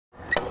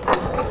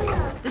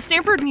The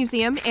Stamford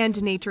Museum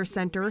and Nature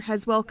Center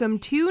has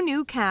welcomed 2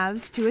 new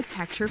calves to its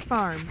Heckscher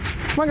Farm.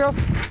 Come on, girls.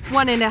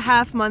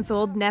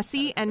 1.5-month-old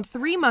Nessie and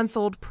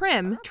 3-month-old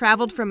Prim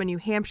traveled from a New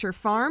Hampshire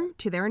farm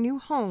to their new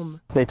home.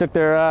 They took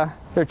their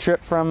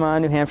trip from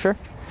New Hampshire,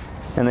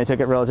 and they took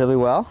it relatively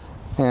well,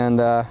 and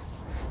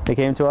they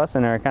came to us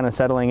and are kind of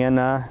settling in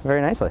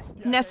very nicely.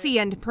 Nessie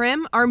and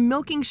Prim are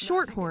milking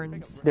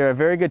Shorthorns. They're a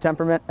very good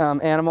temperament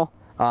animal.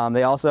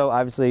 They also,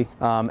 obviously,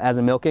 as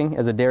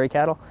a dairy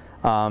cattle,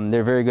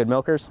 they're very good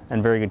milkers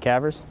and very good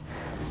calvers.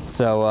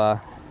 So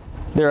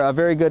they're a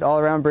very good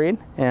all-around breed,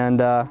 and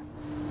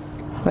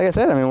like I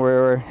said, I mean,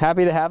 we're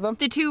happy to have them.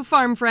 The 2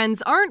 farm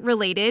friends aren't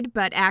related,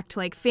 but act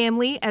like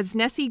family as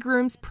Nessie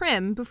grooms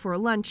Prim before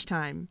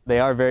lunchtime. They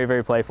are very,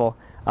 very playful.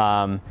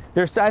 I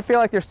feel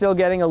like they're still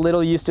getting a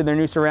little used to their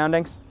new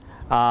surroundings,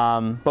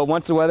 but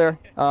once the weather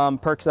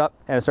perks up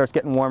and it starts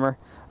getting warmer,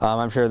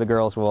 I'm sure the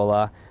girls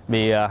will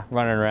be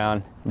running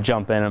around,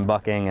 jumping and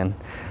bucking and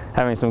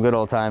having some good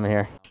old time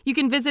here. You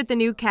can visit the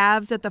new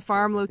calves at the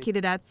farm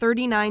located at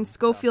 39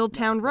 Schofield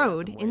Town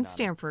Road in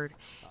Stamford.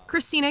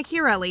 Christina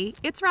Chiarelli,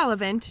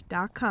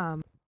 It'sRelevant.com.